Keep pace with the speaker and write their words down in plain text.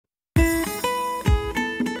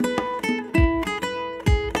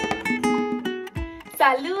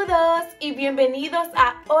Saludos y bienvenidos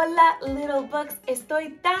a HolaLittleBooks.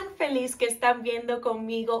 Estoy tan feliz que están viendo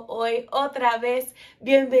conmigo hoy otra vez.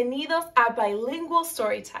 Bienvenidos a Bilingual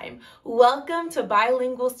Storytime. Welcome to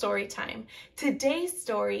Bilingual Storytime. Today's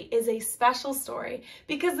story is a special story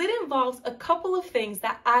because it involves a couple of things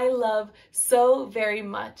that I love so very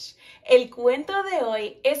much. El cuento de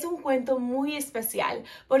hoy es un cuento muy especial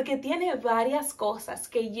porque tiene varias cosas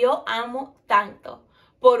que yo amo tanto.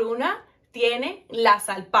 Por una, tiene las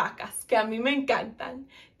alpacas, que a mí me encantan.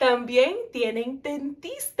 También tienen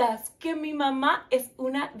dentistas, que mi mamá es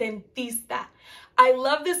una dentista. I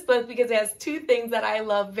love this book because it has two things that I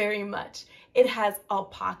love very much. It has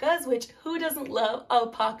alpacas, which who doesn't love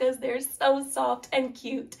alpacas? They're so soft and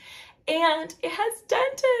cute. And it has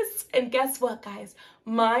dentists. And guess what, guys?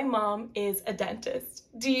 My mom is a dentist.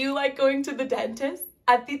 Do you like going to the dentist?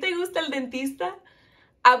 ¿A ti te gusta el dentista?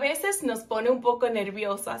 A veces nos pone un poco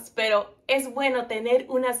nerviosas, pero es bueno tener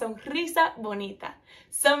una sonrisa bonita.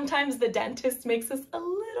 Sometimes the dentist makes us a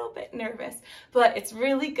little bit nervous, but it's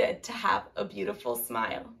really good to have a beautiful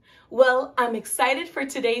smile. Well, I'm excited for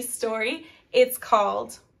today's story. It's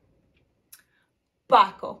called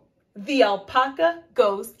Paco, the alpaca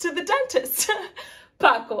goes to the dentist.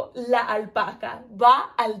 Paco la Alpaca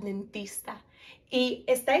va al dentista. Y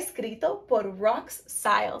está escrito por Rox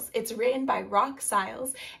Siles. It's written by Rox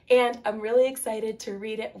Siles, and I'm really excited to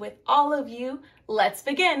read it with all of you. Let's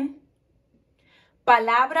begin.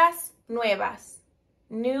 Palabras nuevas,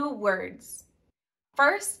 new words.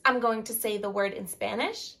 First, I'm going to say the word in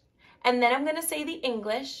Spanish, and then I'm going to say the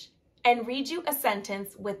English and read you a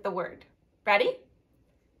sentence with the word. Ready?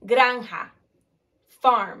 Granja,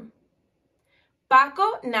 farm.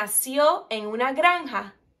 Paco nació en una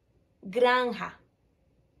granja. Granja.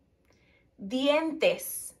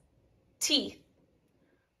 Dientes, teeth.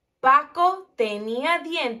 Paco tenía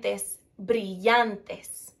dientes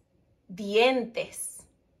brillantes. Dientes.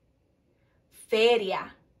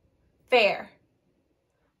 Feria, fair.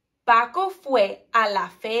 Paco fue a la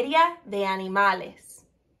feria de animales.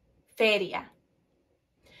 Feria.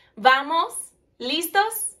 Vamos,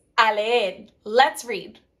 listos, a leer. Let's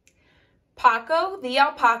read. Paco the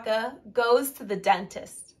alpaca goes to the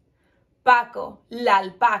dentist. Paco la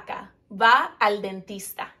alpaca va al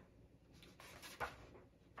dentista.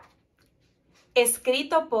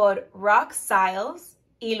 Escrito por Rox Siles,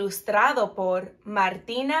 ilustrado por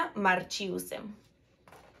Martina Marchiusem.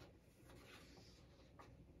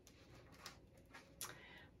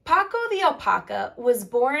 Paco the alpaca was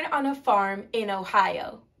born on a farm in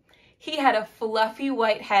Ohio. He had a fluffy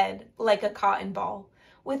white head like a cotton ball,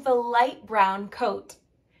 with a light brown coat.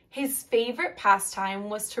 His favorite pastime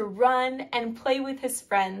was to run and play with his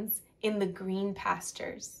friends in the green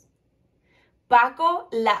pastures. Paco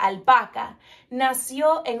la Alpaca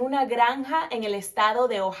nació en una granja en el estado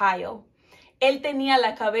de Ohio. Él tenía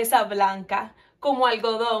la cabeza blanca, como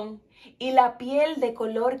algodón, y la piel de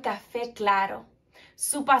color café claro.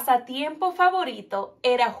 Su pasatiempo favorito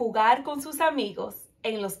era jugar con sus amigos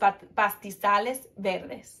en los pastizales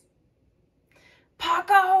verdes.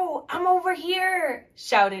 Paco, I'm over here,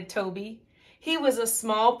 shouted Toby. He was a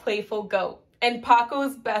small, playful goat and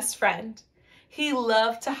Paco's best friend. He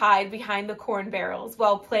loved to hide behind the corn barrels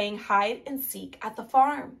while playing hide and seek at the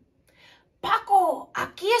farm. Paco,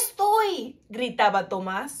 aquí estoy, gritaba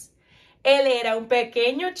Tomás. Él era un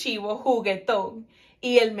pequeño chivo juguetón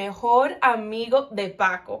y el mejor amigo de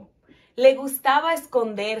Paco. Le gustaba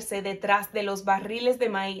esconderse detrás de los barriles de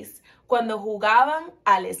maíz cuando jugaban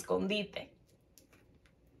al escondite.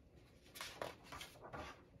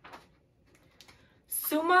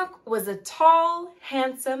 Sumac was a tall,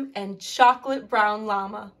 handsome, and chocolate brown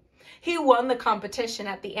llama. He won the competition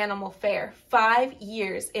at the animal fair 5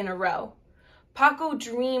 years in a row. Paco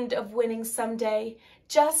dreamed of winning someday,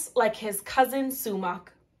 just like his cousin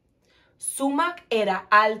Sumac. Sumac era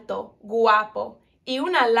alto, guapo, y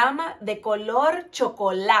una llama de color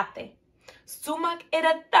chocolate. Sumac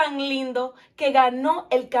era tan lindo que ganó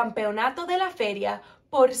el campeonato de la feria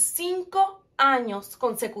por 5 años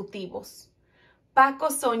consecutivos. Paco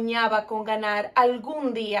soñaba con ganar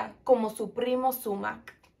algún día como su primo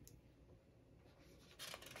Sumac.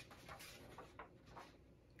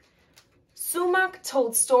 Sumac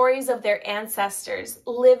told stories of their ancestors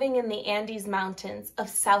living in the Andes Mountains of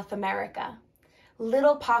South America.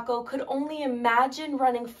 Little Paco could only imagine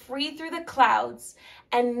running free through the clouds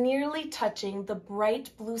and nearly touching the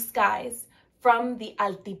bright blue skies from the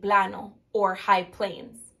altiplano, or high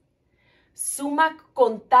plains. Sumac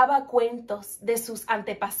contaba cuentos de sus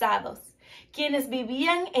antepasados, quienes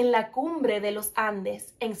vivían en la cumbre de los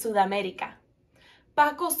Andes en Sudamérica.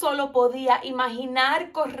 Paco solo podía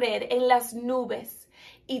imaginar correr en las nubes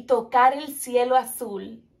y tocar el cielo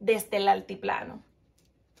azul desde el altiplano.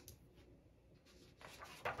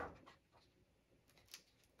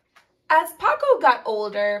 As Paco got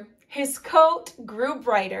older, his coat grew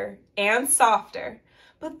brighter and softer,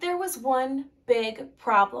 but there was one big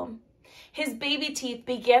problem. His baby teeth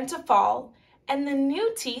began to fall, and the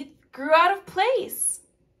new teeth grew out of place.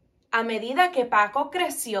 A medida que Paco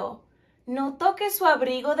creció, notó que su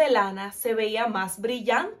abrigo de lana se veía más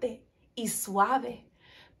brillante y suave,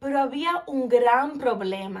 pero había un gran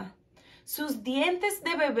problema. Sus dientes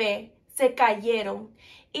de bebé se cayeron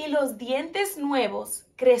y los dientes nuevos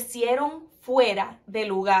crecieron fuera de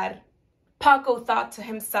lugar. Paco thought to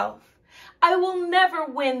himself, I will never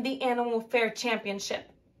win the Animal Fair Championship.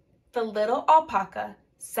 The little alpaca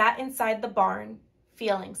sat inside the barn,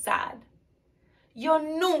 feeling sad. Yo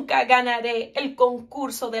nunca ganaré el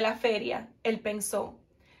concurso de la feria, él pensó.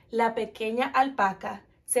 La pequeña alpaca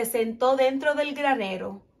se sentó dentro del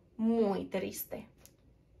granero, muy triste.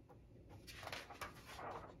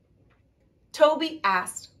 Toby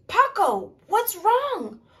asked, Paco, what's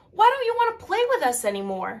wrong? Why don't you want to play with us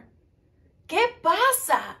anymore? ¿Qué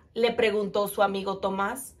pasa? Le preguntó su amigo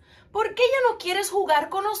Tomás. ¿Por qué ya no quieres jugar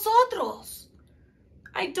con nosotros?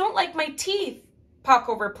 I don't like my teeth,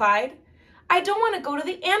 Paco replied. I don't want to go to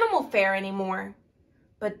the animal fair anymore.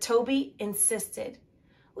 But Toby insisted.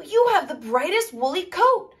 You have the brightest woolly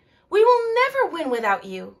coat. We will never win without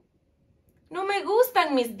you. No me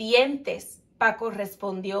gustan mis dientes, Paco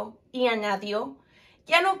respondió y añadió.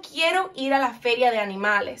 Ya no quiero ir a la feria de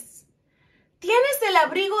animales. Tienes el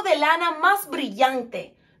abrigo de lana más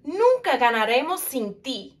brillante. Nunca ganaremos sin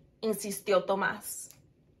ti, insistió Tomás.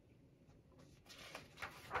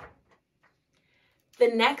 The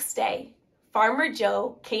next day, Farmer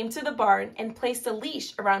Joe came to the barn and placed a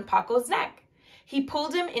leash around Paco's neck. He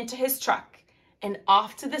pulled him into his truck, and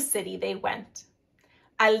off to the city they went.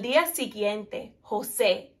 Al día siguiente,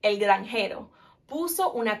 José, el granjero,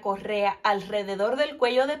 puso una correa alrededor del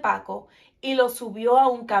cuello de Paco y lo subió a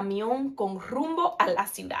un camión con rumbo a la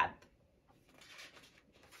ciudad.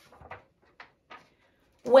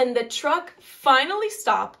 When the truck finally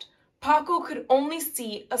stopped, Paco could only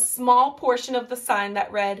see a small portion of the sign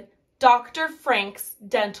that read, Dr. Frank's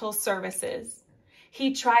Dental Services.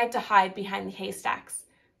 He tried to hide behind the haystacks,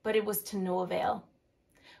 but it was to no avail.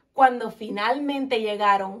 Cuando finalmente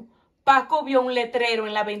llegaron, Paco vio un letrero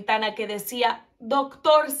en la ventana que decía,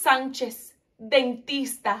 Doctor Sánchez,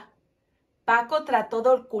 dentista. Paco trató de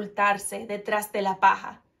ocultarse detrás de la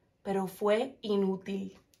paja, pero fue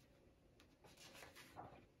inútil.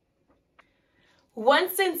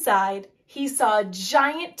 Once inside, he saw a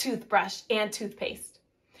giant toothbrush and toothpaste.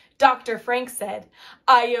 Dr. Frank said,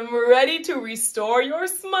 I am ready to restore your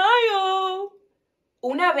smile.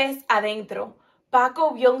 Una vez adentro,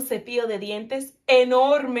 Paco vio un cepillo de dientes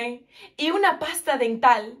enorme y una pasta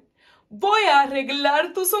dental. Voy a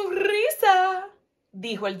arreglar tu sonrisa,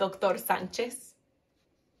 dijo el doctor Sánchez.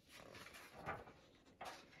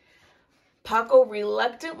 Paco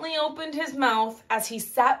reluctantly opened his mouth as he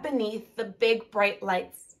sat beneath the big bright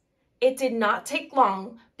lights. It did not take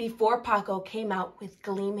long before Paco came out with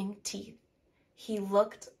gleaming teeth. He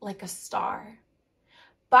looked like a star.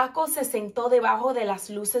 Paco se sentó debajo de las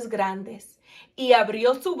luces grandes y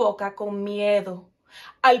abrió su boca con miedo.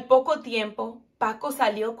 Al poco tiempo, Paco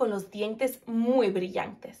salió con los dientes muy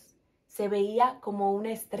brillantes. Se veía como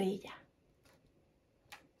una estrella.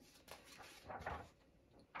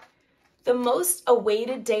 The most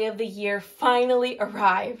awaited day of the year finally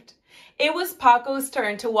arrived. It was Paco's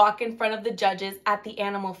turn to walk in front of the judges at the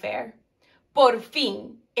animal fair. Por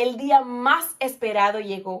fin, el día más esperado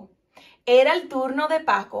llegó. Era el turno de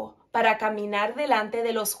Paco para caminar delante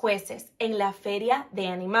de los jueces en la feria de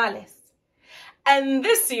animales. And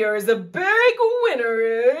this year's big winner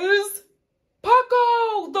is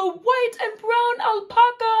Paco, the white and brown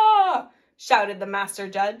alpaca, shouted the master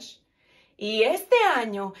judge. Y este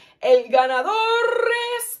año el ganador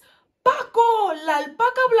es Paco la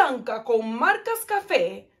Alpaca blanca con marcas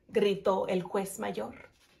café, gritó el juez mayor.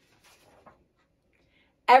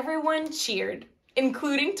 Everyone cheered,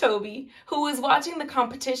 including Toby, who was watching the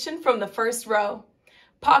competition from the first row.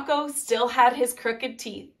 Paco still had his crooked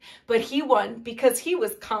teeth, but he won because he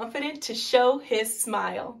was confident to show his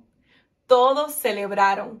smile. Todos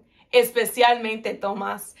celebraron, especialmente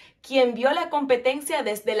Tomás, quien vio la competencia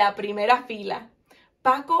desde la primera fila.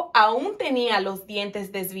 Paco aún tenía los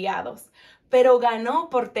dientes desviados, pero ganó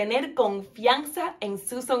por tener confianza en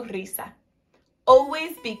su sonrisa.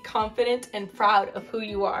 Always be confident and proud of who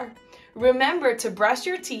you are. Remember to brush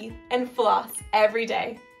your teeth and floss every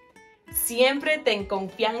day. Siempre ten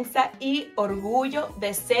confianza y orgullo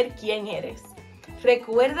de ser quien eres.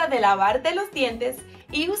 Recuerda de lavarte los dientes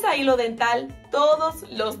y usa hilo dental todos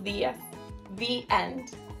los días. The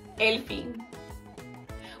end. El fin.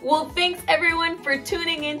 Well, thanks everyone for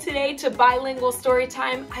tuning in today to Bilingual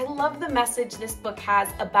Storytime. I love the message this book has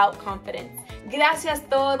about confidence. Gracias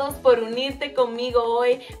todos por unirte conmigo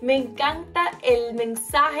hoy. Me encanta el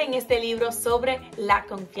mensaje en este libro sobre la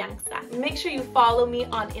confianza. Make sure you follow me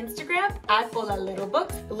on Instagram at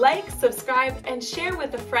HolaLittleBooks. Like, subscribe, and share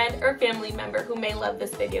with a friend or family member who may love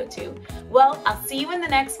this video too. Well, I'll see you in the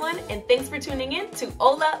next one, and thanks for tuning in to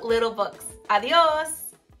Hola Little Books. Adios!